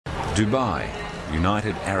Dubai,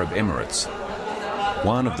 United Arab Emirates.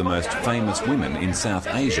 One of the most famous women in South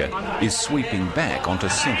Asia is sweeping back onto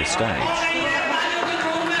centre stage.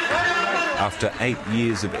 After 8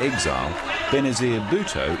 years of exile, Benazir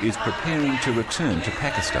Bhutto is preparing to return to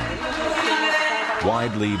Pakistan.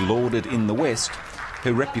 Widely lauded in the West,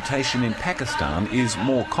 her reputation in Pakistan is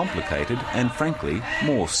more complicated and, frankly,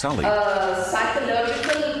 more sullied.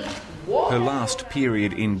 Her last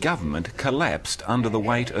period in government collapsed under the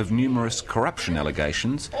weight of numerous corruption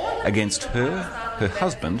allegations against her, her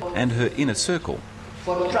husband and her inner circle.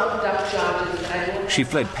 She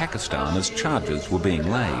fled Pakistan as charges were being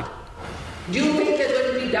laid. Do you think there's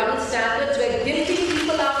going to be double standards where guilty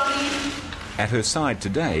people are free? At her side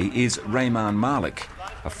today is Rehman Malik,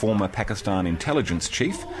 a former Pakistan intelligence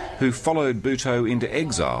chief who followed Bhutto into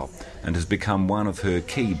exile and has become one of her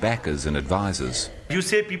key backers and advisors. You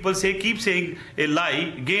say, people say, keep saying a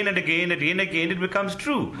lie again and again and again, it becomes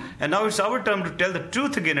true. And now it's our turn to tell the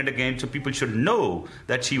truth again and again, so people should know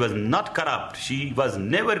that she was not corrupt. She was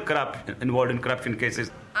never involved in corruption cases.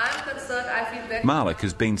 I'm concerned, I feel very... Malik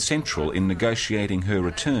has been central in negotiating her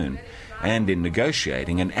return and in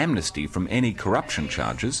negotiating an amnesty from any corruption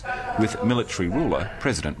charges with military ruler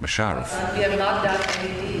President Musharraf. We have not done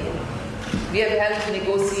any deal. We have held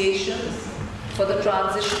negotiations for the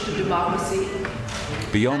transition to democracy.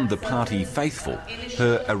 Beyond the party faithful,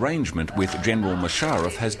 her arrangement with General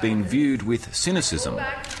Musharraf has been viewed with cynicism.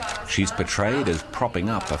 She's portrayed as propping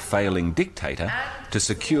up a failing dictator to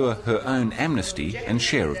secure her own amnesty and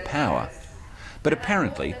share of power. But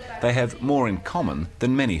apparently they have more in common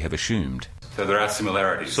than many have assumed. So there are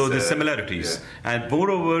similarities. So there's similarities. Yeah. And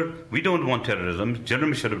moreover, we don't want terrorism.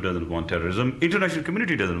 General Musharraf doesn't want terrorism. International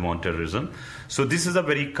community doesn't want terrorism. So this is a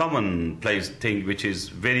very commonplace thing, which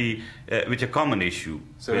is which a common issue.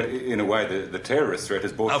 So in a way, the terrorist threat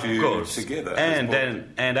has brought you together.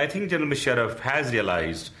 And I think General Musharraf has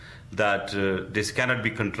realized that this cannot be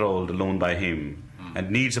controlled alone by him and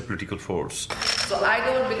needs a political force. So I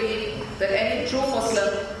don't believe that any true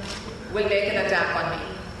Muslim will make an attack on me.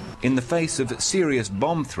 In the face of serious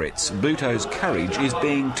bomb threats, Bhutto's courage is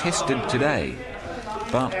being tested today.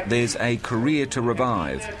 But there's a career to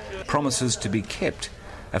revive, promises to be kept,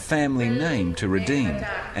 a family name to redeem,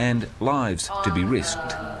 and lives to be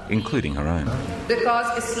risked, including her own.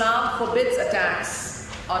 Because Islam forbids attacks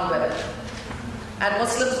on women. And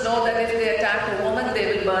Muslims know that if they attack a woman, they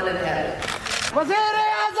will burn in hell.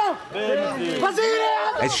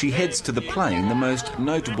 As she heads to the plane, the most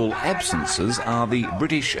notable absences are the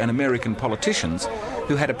British and American politicians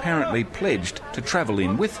who had apparently pledged to travel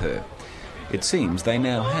in with her. It seems they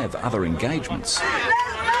now have other engagements.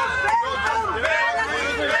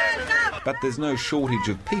 But there's no shortage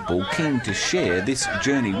of people keen to share this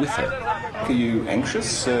journey with her. Are you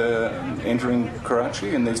anxious entering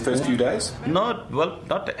Karachi in these first few days? Not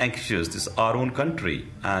anxious. This is our own country.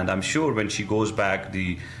 And I'm sure when she goes back,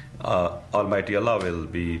 the Almighty Allah will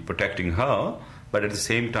be protecting her. But at the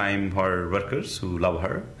same time, her workers who love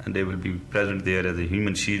her, and they will be present there as a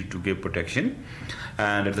human shield to give protection.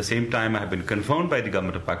 And at the same time, I have been confirmed by the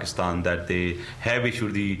government of Pakistan that they have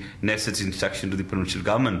issued the necessary instruction to the provincial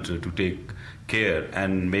government to take care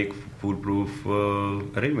and make foolproof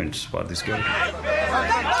arrangements for this girl.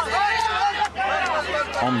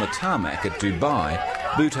 On the tarmac at Dubai,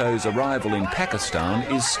 Bhutto's arrival in Pakistan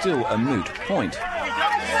is still a moot point.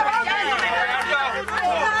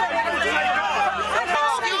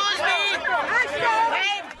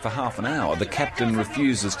 For half an hour, the captain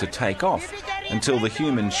refuses to take off until the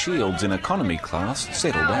human shields in economy class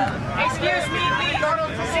settle down. Excuse me, please.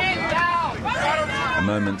 Sit down. A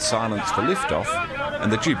moment's silence for liftoff,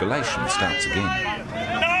 and the jubilation starts again.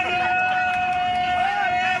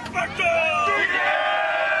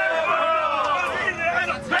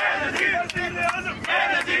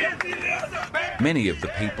 Many of the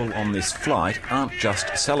people on this flight aren't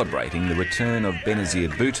just celebrating the return of Benazir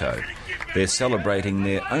Bhutto. They're celebrating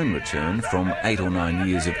their own return from 8 or 9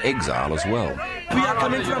 years of exile as well. We are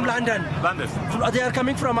coming from London. They are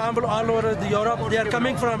coming from all over Europe. They are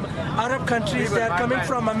coming from Arab countries. They are coming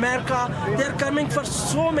from America. They are coming from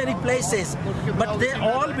so many places. But they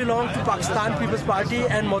all belong to Pakistan People's Party,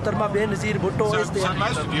 and Mohtarma Benazir Bhutto is there. So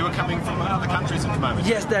most of you are coming from other countries at the moment?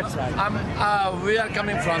 Yes, that's right. We are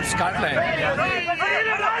coming from Scotland.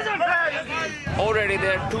 Already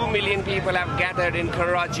there are 2 million people have gathered in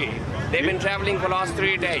Karachi. They've been traveling for the last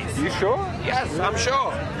 3 days. You sure? Yes, I'm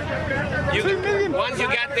sure. Once you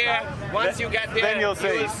get there, then you'll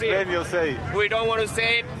see. You will see. Then you'll see. We don't want to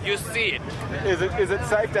say it, you see it. Is it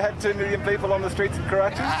safe to have 2 million people on the streets of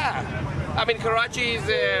Karachi? Yeah. I mean, Karachi is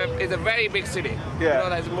a very big city. Yeah. You know,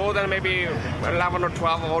 there's more than maybe 11 or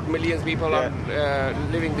 12 odd million people are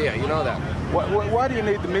living there. You know that. Why do you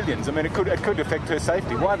need the millions? I mean, it could affect her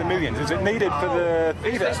safety. Why the millions? Is it needed for the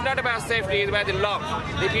theatre? It's not about safety. It's about the love.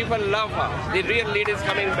 The people love her. The real leader is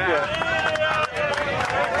coming back.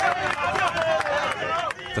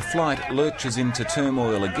 The flight lurches into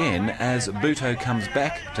turmoil again as Bhutto comes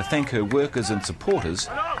back to thank her workers and supporters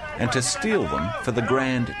and to steel them for the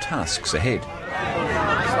grand tasks ahead.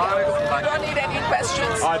 You don't need any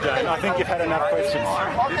questions? I don't. I think you've had enough questions.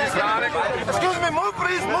 Excuse me, move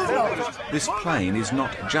please, move now. This plane is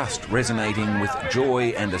not just resonating with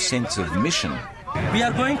joy and a sense of mission. We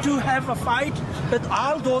are going to have a fight with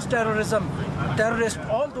all those terrorists,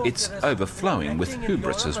 all those It's overflowing with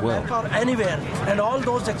hubris as well. or anywhere, and all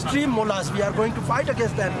those extreme mullahs. We are going to fight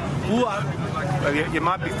against them. Who are? Well, you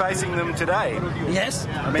might be facing them today. Yes,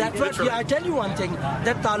 mean, that's what. literally. I tell you one thing.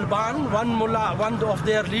 That Taliban, one mullah, one of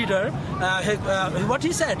their leader, what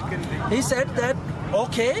he said. He said that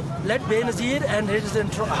okay, let Benazir and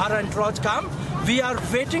her entourage come. We are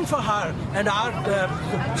waiting for her, and our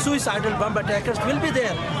suicidal bomb attackers will be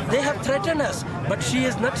there. They have threatened us, but she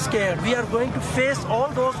is not scared. We are going to face all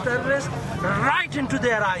those terrorists right into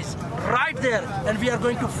their eyes, right there, and we are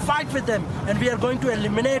going to fight with them, and we are going to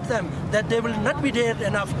eliminate them, that they will not be dared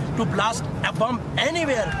enough to blast a bomb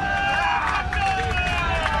anywhere.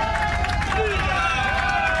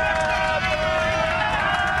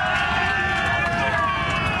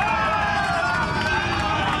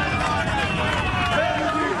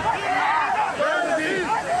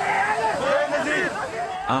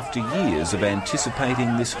 After years of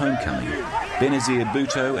anticipating this homecoming, Benazir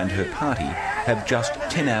Bhutto and her party have just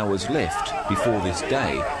 10 hours left before this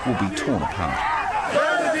day will be torn apart.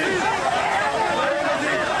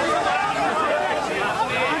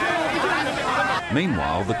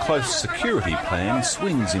 Meanwhile, the close security plan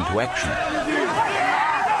swings into action.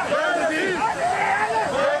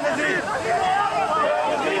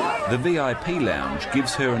 The VIP lounge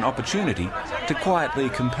gives her an opportunity to quietly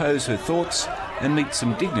compose her thoughts and meet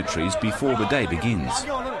some dignitaries before the day begins.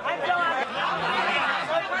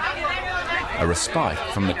 A respite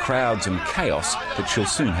from the crowds and chaos that she'll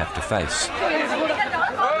soon have to face.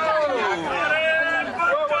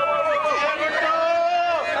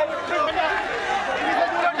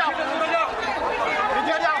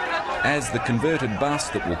 As the converted bus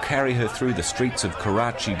that will carry her through the streets of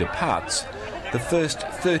Karachi departs, the first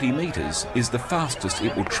 30 metres is the fastest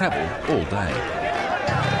it will travel all day.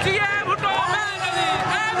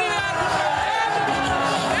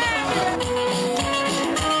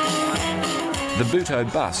 The Bhutto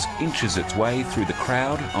bus inches its way through the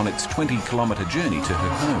crowd on its 20-kilometre journey to her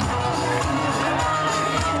home.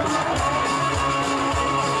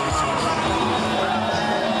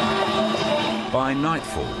 By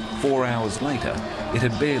nightfall, 4 hours later, it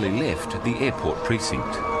had barely left the airport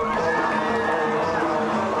precinct.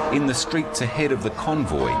 In the streets ahead of the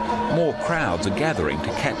convoy, more crowds are gathering to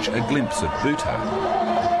catch a glimpse of Bhutto.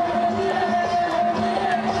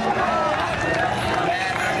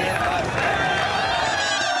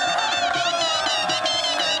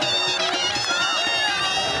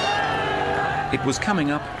 It was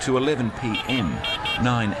coming up to 11 p.m,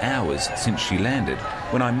 9 hours since she landed,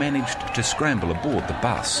 when I managed to scramble aboard the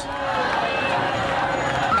bus.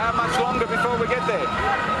 How much longer before we get there?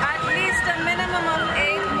 At least a minimum of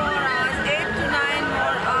 8 more hours, 8 to 9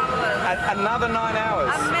 more hours. Another 9 hours?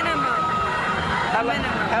 A minimum.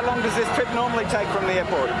 How long does this trip normally take from the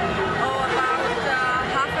airport? Oh, about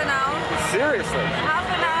half an hour. Seriously? Half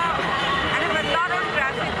an hour. And with a lot of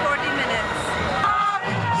traffic, 40 minutes.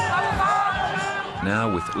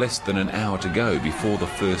 Now, with less than an hour to go before the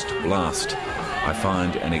first blast, I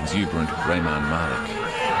find an exuberant Rehman Malik.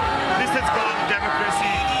 This is called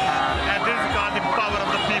democracy, and this is called the power of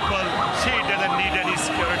the people. She doesn't need any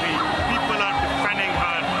security. People are defending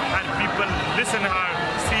her, and people listen to her,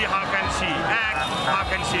 see how can she act, how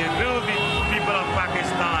can she rule the people of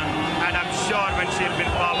Pakistan. And I'm sure when she'll be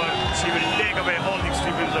in power, she will take away all the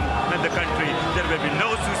extremism in the country. There will be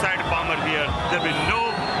no suicide bomber here. There will be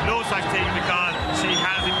no such thing, because she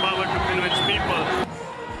has the power to convince people.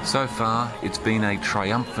 So far, it's been a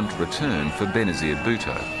triumphant return for Benazir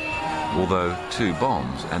Bhutto, although 2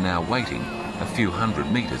 bombs are now waiting a few hundred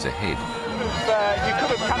metres ahead. You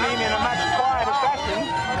could have come in a much quieter fashion.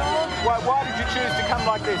 Why did you choose to come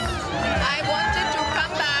like this? I wanted to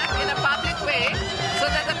come back in a public way so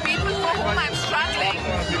that the people for whom I'm struggling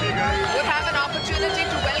would have an opportunity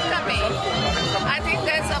to welcome me. I think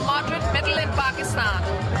there's a moderate middle in Pakistan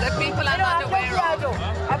that people are not aware of.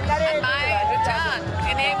 And my return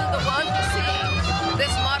enabled the world to see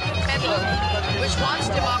this moderate middle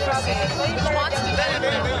which wants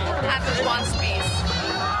development and which wants peace.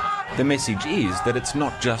 The message is that it's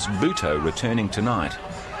not just Bhutto returning tonight.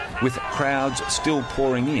 With crowds still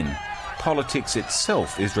pouring in, politics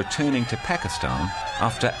itself is returning to Pakistan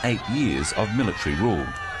after 8 years of military rule.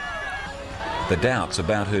 The doubts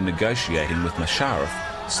about her negotiating with Musharraf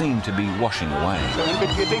seem to be washing away. Do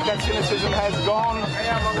you think that cynicism has gone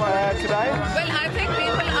today? Well, I think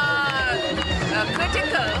people are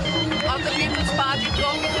critical of the People's Party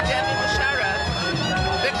talking to General Musharraf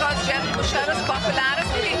because General Musharraf's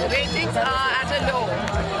popularity ratings are at a low.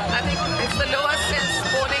 I think it's the lowest since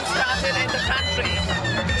polling started in the country.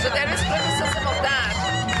 So there is criticism of that.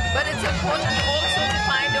 But it's important also to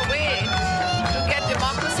find a way to get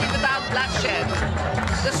democracy without bloodshed.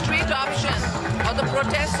 The street option or the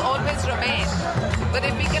protests always remain. But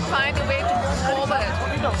if we can find a way to move forward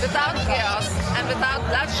without chaos and without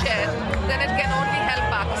bloodshed, then it can only help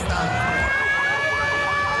Pakistan.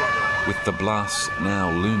 With the blasts now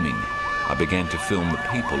looming, I began to film the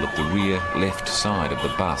people at the rear left side of the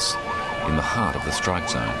bus in the heart of the strike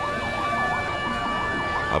zone.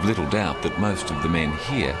 I've little doubt that most of the men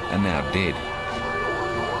here are now dead.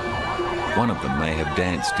 One of them may have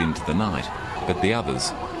danced into the night, but the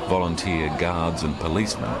others, volunteer guards and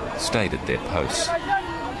policemen, stayed at their posts.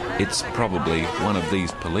 It's probably one of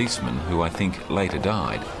these policemen who I think later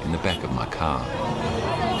died in the back of my car.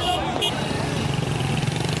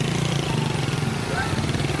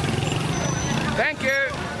 Thank you.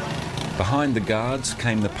 Behind the guards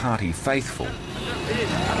came the party faithful,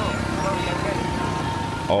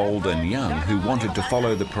 old and young, who wanted to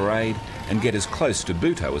follow the parade and get as close to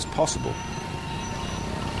Bhutto as possible.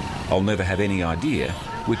 I'll never have any idea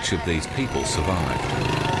which of these people survived.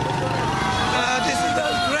 This is the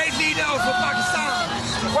great leader of Pakistan.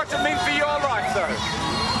 What's it mean for your life, though?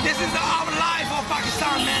 This is our life of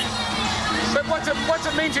Pakistan, man. But what's it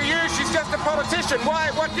mean to you? She's just a politician.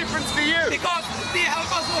 Why? What difference to you? Because they help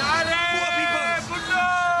us with poor people.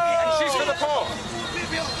 She's for the poor.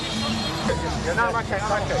 Yeah, no, I'm okay.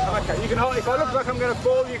 You can hold. If I look like I'm going to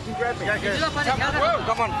fall, you can grab me.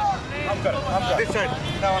 Come on. I'm good. This side.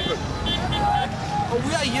 No, I'm good.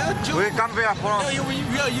 We are here to. We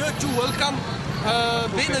are here to welcome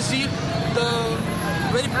Benazir, the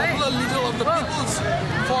very popular leader of the peoples,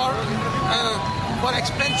 for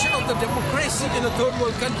expansion of the democracy in a third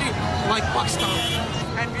world country like Pakistan.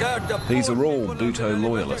 These are all Bhutto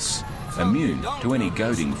loyalists, immune to any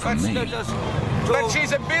goading from me. But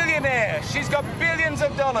she's a billionaire. She's got billions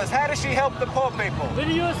of dollars. How does she help the poor people?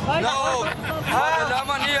 No,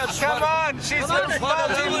 Come on, she's a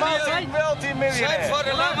multi-millionaire. For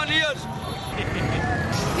 11 years.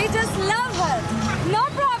 We just love her. No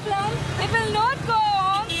problem. It will not go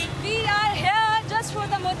on. We are here just for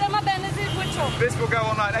the Mohtarama Benazir Bhutto. This will go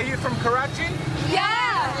all night. Are you from Karachi?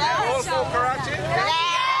 Yeah. All for Karachi?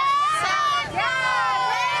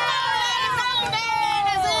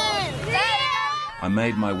 I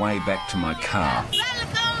made my way back to my car.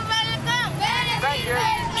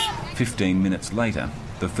 15 minutes later,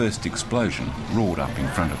 the first explosion roared up in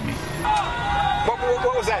front of me. What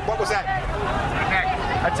was that? What was that?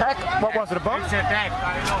 Attack? What was it, a bomb? It's an attack.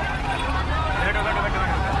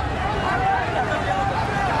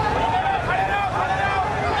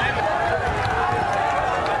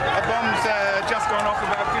 A bomb's just gone off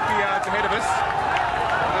about 50 yards ahead of us.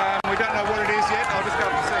 We don't know what it is yet. I'll just go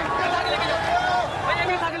up to see.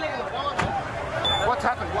 What's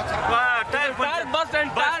happened?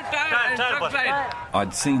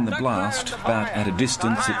 I'd seen the blast, but at a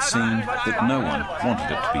distance it seemed that no one wanted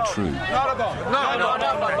it to be true. Not a bomb.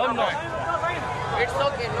 No. It's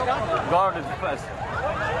okay. No problem. God is blessed.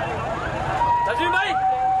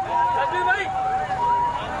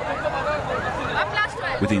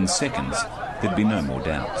 Within seconds, there'd be no more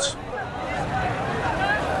doubts.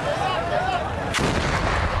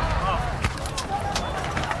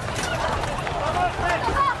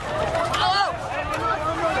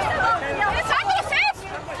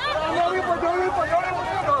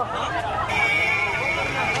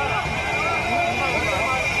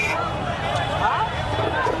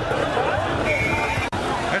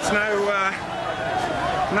 That's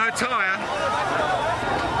no tyre.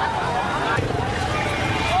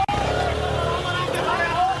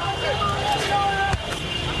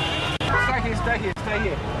 Stay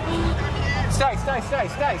here. Stay.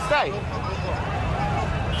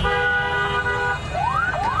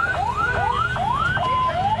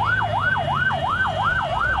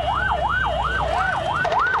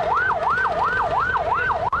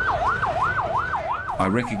 I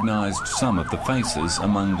recognised some of the faces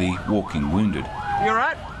among the walking wounded. You all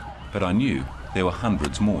right? But I knew there were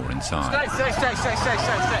hundreds more inside. Stay.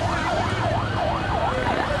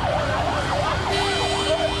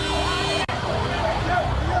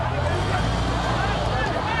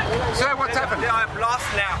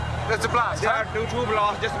 There's a blast. There are two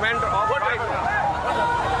blasts just went off right now.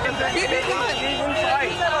 He's inside. He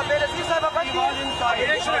was inside.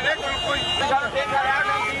 We got to take her out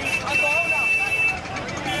of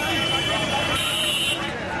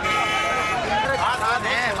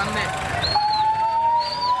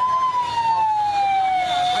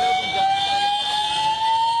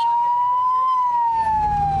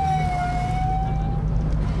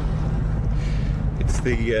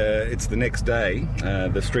It's the next day.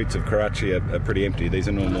 The streets of Karachi are pretty empty. These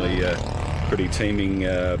are normally pretty teeming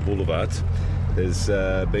boulevards. There's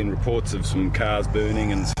been reports of some cars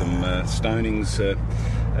burning and some stonings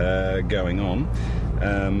going on.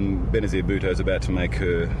 Benazir Bhutto is about to make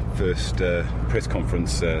her first press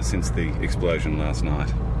conference since the explosion last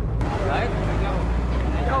night.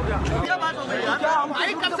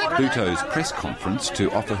 Bhutto's press conference to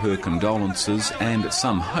offer her condolences and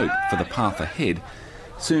some hope for the path ahead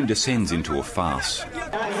soon descends into a farce.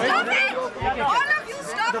 Stop it! All of you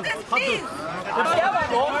stop this, please!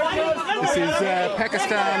 This is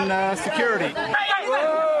Pakistan security.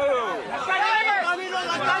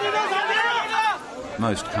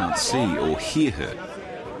 Most can't see or hear her,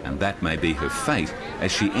 and that may be her fate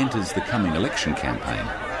as she enters the coming election campaign.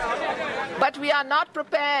 But we are not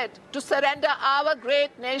prepared to surrender our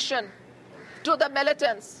great nation to the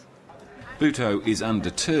militants. Bhutto is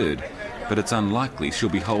undeterred, but it's unlikely she'll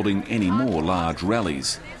be holding any more large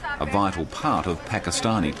rallies, a vital part of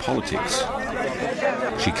Pakistani politics.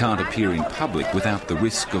 She can't appear in public without the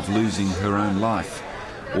risk of losing her own life,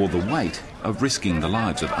 or the weight of risking the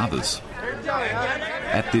lives of others.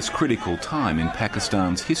 At this critical time in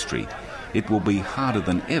Pakistan's history, it will be harder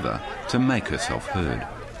than ever to make herself heard.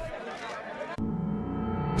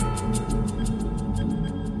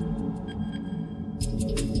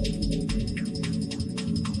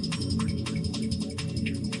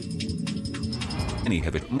 Many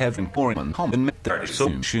have been pouring on common So,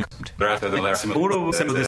 rather than